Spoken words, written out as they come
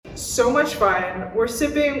so much fun. We're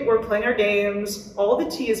sipping, we're playing our games, all the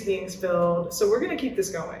tea is being spilled, so we're gonna keep this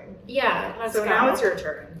going. Yeah, let's go. So now it's your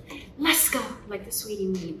turn. Let's go, like the sweetie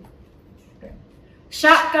meme.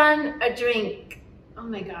 Shotgun a drink. Oh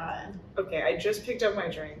my god. Okay, I just picked up my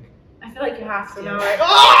drink. I feel like you have to. So now I...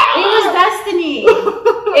 It was destiny.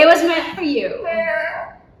 It was meant for you.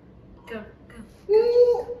 Go, go,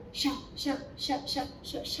 go. Shut.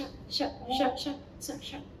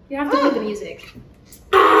 You have to do the music.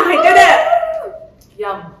 I did it!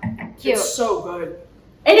 Yum. Cute. It's so good.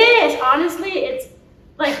 It is. Honestly, it's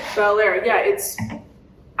like Bel Air, yeah, it's...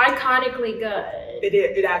 iconically good.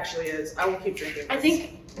 It actually is. I will keep drinking this. I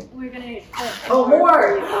think we're gonna... Oh,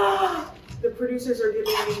 more! The producers are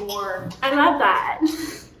giving me more. I love that.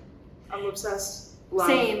 I'm obsessed. Love.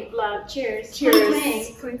 Same. Love. Cheers.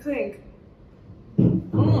 Cheers. Clink, Clink, clink.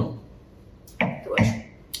 Delicious.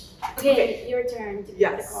 Okay, your turn to pick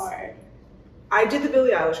the card. I did the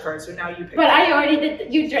Billie Eilish card, so now you pick. But I already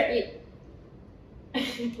did. You drank.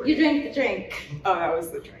 You drank the drink. Oh, that was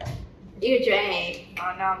the drink. You drank.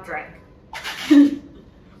 Oh, now I'm drank.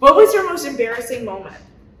 What was your most embarrassing moment?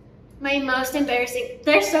 My most embarrassing.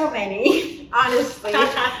 There's so many. Honestly,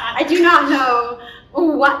 I do not know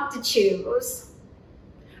what to choose.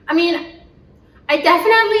 I mean, I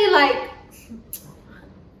definitely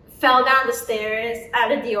fell down the stairs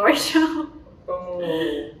at a Dior show. Oh.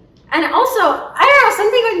 And also, I don't know,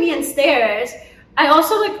 something with me and stairs. I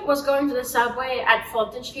also was going to the subway at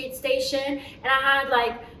Fulton Street Station, and I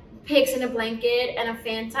had pigs in a blanket and a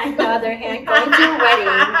fan tied in the other hand going to a wedding,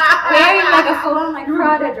 wearing a full-on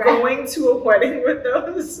Prada dress. Going to a wedding with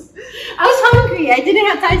those? I was hungry. I didn't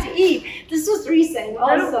have time to eat. This was recent.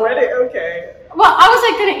 Also, wedding? Okay. Well, I was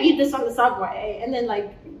gonna eat this on the subway and then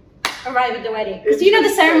arrive at the wedding, because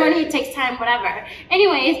the ceremony takes time, whatever.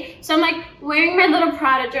 Anyways, so I'm wearing my little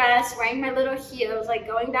Prada dress, wearing my little heels,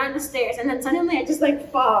 going down the stairs, and then suddenly I just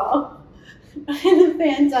fall. And the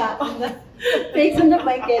fans up, and the pigs in the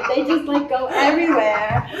blanket, they just go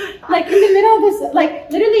everywhere. In the middle of this,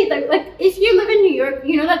 literally, if you live in New York,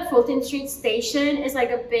 you know that Fulton Street Station is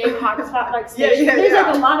a big hotspot station.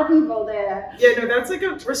 There's a lot of people there. Yeah, no, that's a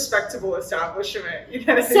respectable establishment. You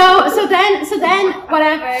gotta so then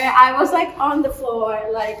whatever, I was on the floor,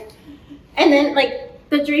 and then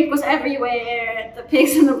the drink was everywhere, the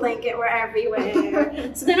pigs in the blanket were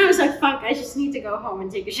everywhere. So then I was fuck, I just need to go home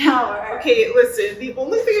and take a shower. Okay, listen, the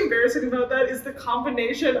only thing embarrassing about that is the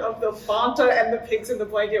combination of the Fanta and the pigs in the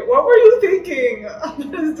blanket. What were you thinking?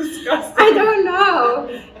 That is disgusting. I don't know.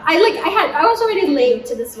 I was already late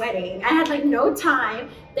to this wedding. I had no time.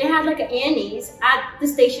 They had an Annie's at the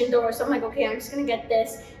station door, so I'm okay, I'm just gonna get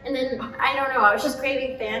this. And then, I don't know, I was just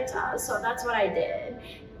craving Fanta, so that's what I did.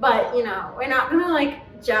 But, we're not gonna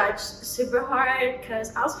judge super hard,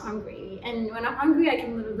 because I was hungry. And when I'm hungry, I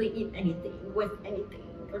can literally eat anything with anything.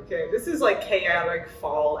 Okay, this is chaotic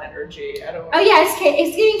fall energy. I don't. Oh yeah, it's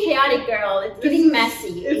getting chaotic, girl. It's getting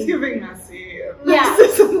messy. It's giving messy. Yeah.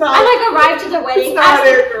 I arrived to the wedding.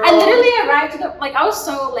 I literally arrived to the I was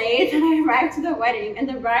so late that I arrived to the wedding, and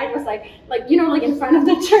the bride was in front of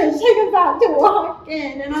the church, about to walk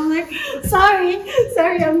in, and I'm sorry,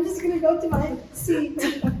 I'm just gonna go to my seat.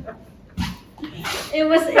 It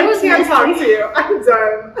was. I can't talk to you. I'm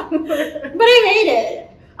done. But I made it.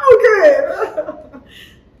 Oh, good.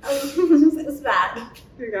 It's bad.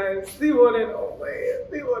 You guys, the one and only.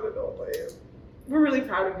 We're really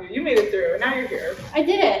proud of you. You made it through, and now you're here. I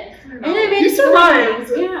did it. And I made it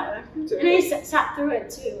survived. Yeah. And I sat through it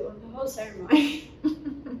too, the whole ceremony.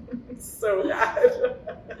 It's so bad.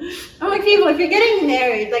 I'm people, if you're getting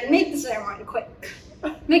married, make the ceremony quick.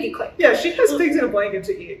 Make it quick. Yeah, she has pigs in a blanket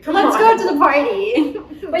to eat. Let's go to the party.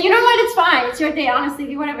 But you know what? It's fine. It's your day. Honestly,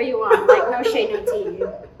 do whatever you want. No shade, no tea.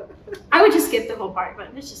 I would just skip the whole part,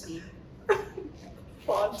 but it's just me.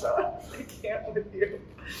 Fanta, I can't with you.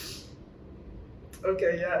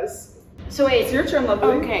 Okay, yes. So wait. It's your turn, lovely.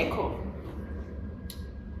 Okay, cool.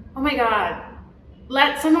 Oh my god.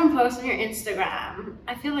 Let someone post on your Instagram.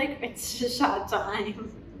 I feel like it's just shot time.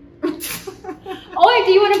 Or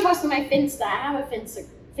do you want to post on my Finsta? I have a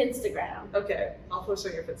Finstagram. Okay, I'll post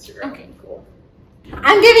on your Instagram. Okay, cool.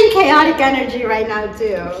 I'm giving chaotic energy right now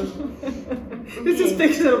too. This is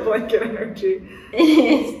pigs in a blanket energy. It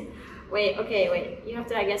is. Wait. You have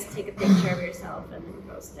to, I guess, take a picture of yourself and then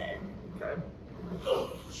post it. Okay.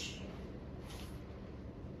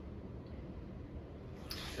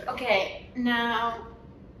 Okay, now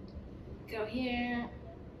go here.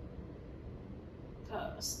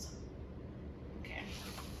 Post. Okay.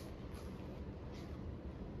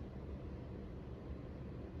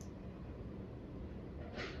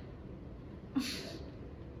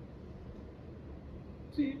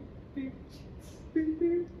 See? Beep, beep,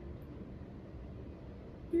 beep.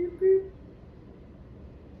 Beep, beep.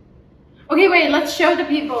 Okay, wait, let's show the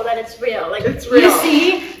people that it's real. Like, It's real. You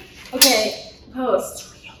see? Okay,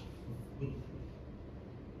 post.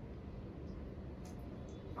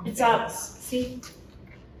 It's up. See?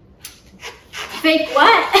 Fake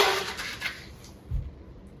what?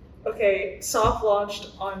 Okay, soft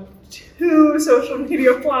launched on 2 social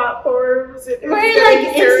media platforms. It is We're like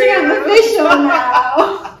getting Instagram serious. official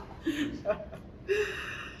now.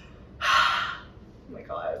 Oh my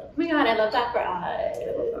god. Oh my god, I love that for us. I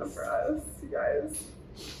love that for us, you guys.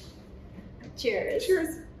 Cheers. Cheers.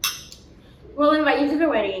 We'll invite you to the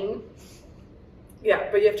wedding. Yeah,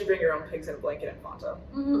 but you have to bring your own pigs in a blanket and Fanta.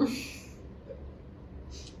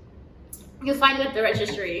 You'll find it at the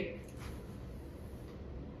registry.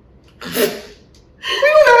 We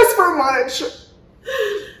don't ask for much.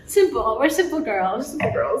 Simple. We're simple girls.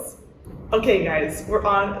 Simple girls. Okay, guys, we're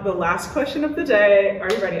on the last question of the day. Are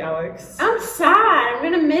you ready, Alex? I'm sad. I'm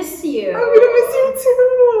gonna miss you. I'm gonna miss you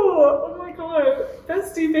too. Oh my god,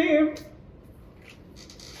 bestie, babe.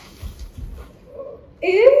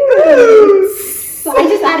 Ew. So I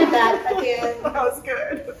just added that at the end. That was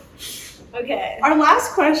good. Okay. Our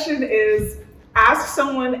last question is ask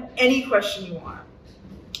someone any question you want.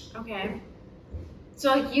 Okay. So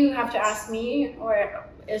like you have to ask me, or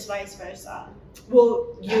is vice versa?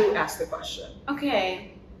 Well, you ask the question.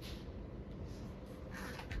 Okay.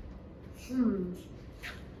 Oh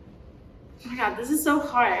my god, this is so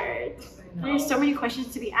hard. There's so many questions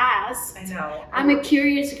to be asked. I know. I'm a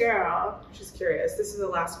curious girl. Just curious. This is the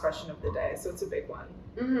last question of the day, so it's a big one.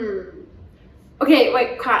 Okay,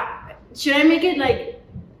 wait, should I make it like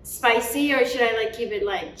spicy or should I like keep it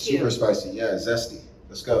like cute? Super spicy, yeah, zesty.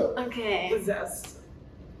 Let's go. Okay. The zest.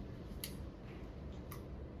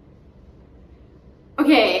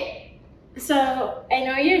 Okay, so I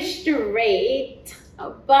know you're straight,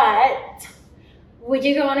 but would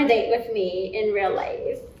you go on a date with me in real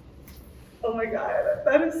life? Oh my god,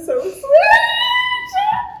 that is so sweet.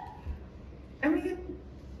 I mean,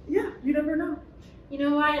 yeah, you never know. You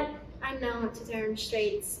know what? I know what to turn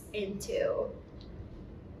straights into.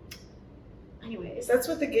 Anyways. That's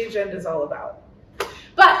what the gay agenda is all about.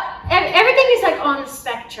 But everything is like on a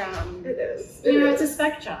spectrum. It is. You know, it's a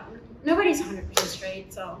spectrum. Nobody's 100%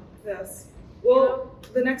 straight, so. Yes. Well,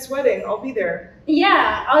 the next wedding, I'll be there.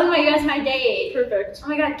 Yeah, I'll invite you as my date. Perfect. Oh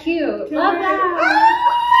my god, cute. Can't Love wait. that.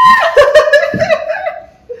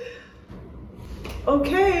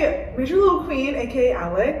 Okay, Majorlilkween, aka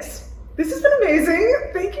Alex. This has been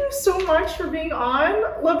amazing. Thank you so much for being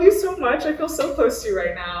on. Love you so much. I feel so close to you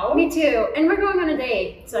right now. Me too. And we're going on a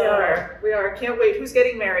date. So. We are. Can't wait. Who's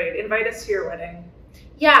getting married? Invite us to your wedding.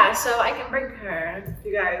 Yeah, so I can bring her.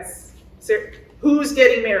 You guys, who's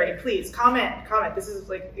getting married? Please comment. This is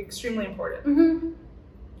like extremely important.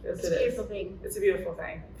 Yes, It's a beautiful thing. It's a beautiful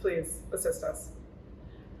thing. Please assist us.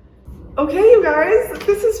 Okay, you guys,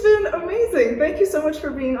 this has been amazing. Thank you so much for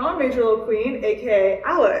being on Majorlilkween, aka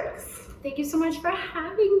Alex. Thank you so much for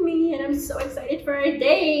having me, and I'm so excited for our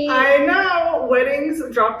date. I know. Weddings,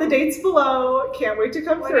 drop the dates below. Can't wait to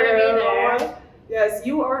come We're through. gonna be there. Yes,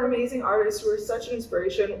 you are an amazing artist. You are such an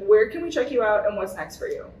inspiration. Where can we check you out, and what's next for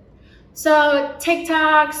you? So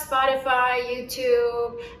TikTok, Spotify,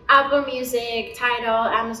 YouTube, Apple Music, Tidal,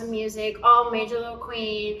 Amazon Music, all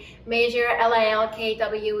Majorlilkween, Major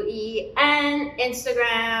Lalkwe, and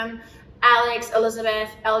Instagram, Alex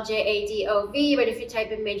Elizabeth LJADOV. But if you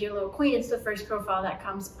type in Majorlilkween, it's the first profile that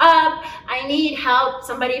comes up. I need help.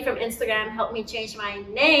 Somebody from Instagram help me change my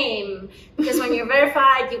name, because when you're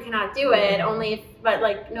verified, you cannot do it. But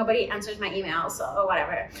like nobody answers my email, so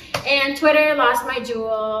whatever. And Twitter, lost my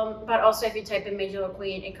jewel. But also if you type in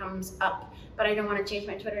Majorlilkween, it comes up. But I don't want to change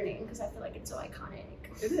my Twitter name because I feel like it's so iconic.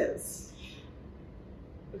 It is.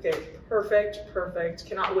 Okay, perfect.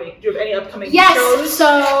 Cannot wait. Do you have any upcoming Yes, shows?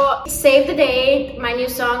 so save the date. My new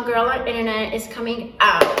song, Girl on Internet, is coming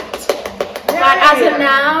out. Yay! But as of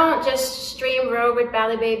now, just stream Rogue with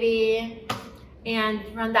Bally Baby and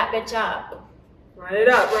run that bitch up. Run it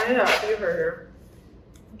up. You heard her.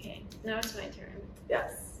 Okay, now it's my turn.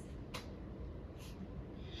 Yes.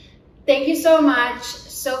 Thank you so much,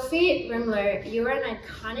 Sophie Rimler. You are an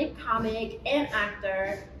iconic comic and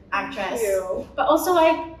actress. Thank you. But also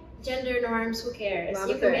like gender norms, who cares? Not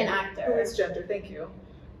You a can be thing. an actor. Who is gender? Thank you.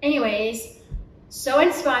 Anyways, so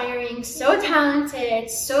inspiring, so talented,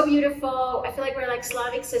 so beautiful. I feel like we're like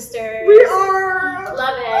Slavic sisters. We are.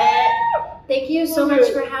 Love it. Thank you so Love much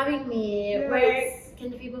it. for having me. Yes. Where can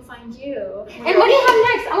the people find you? Oh my And what do you have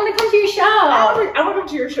next? I want to come to your show. I want to come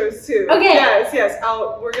to your shows too. Okay. Yes.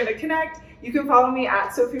 We're gonna connect. You can follow me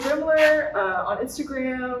at Sophie Rimler on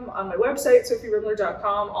Instagram, on my website,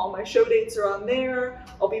 sophierimler.com. All my show dates are on there.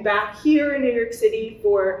 I'll be back here in New York City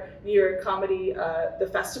for New York Comedy, the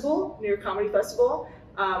festival, New York Comedy Festival.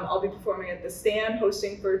 I'll be performing at The Stand,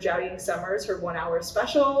 hosting for Jowdying Summers, her 1 hour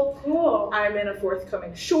special. Cool. I'm in a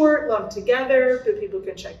forthcoming short, Lumped Together, but people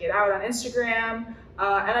can check it out on Instagram.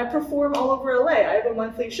 And I perform all over LA. I have a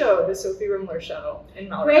monthly show, the Sophie Rimler Show in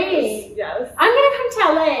Melrose. Great. Yes. I'm gonna come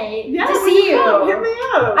to LA Yeah, to see you. Come. Hit me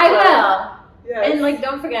up. I will. Yes. And like,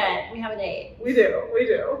 don't forget, we have a date. We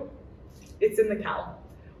do. It's in the cal.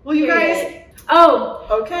 Well, you guys. Oh,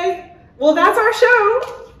 Okay. Well, that's our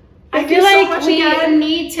show. I Thank feel you so like much we again.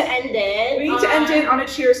 need to end it. We need to end it on a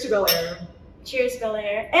cheers to Bel Air. Cheers, Bel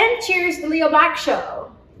Air, and cheers, the Leo Black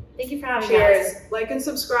Show. Thank you for having us. Cheers. Like and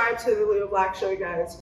subscribe to the Leo Black Show, you guys.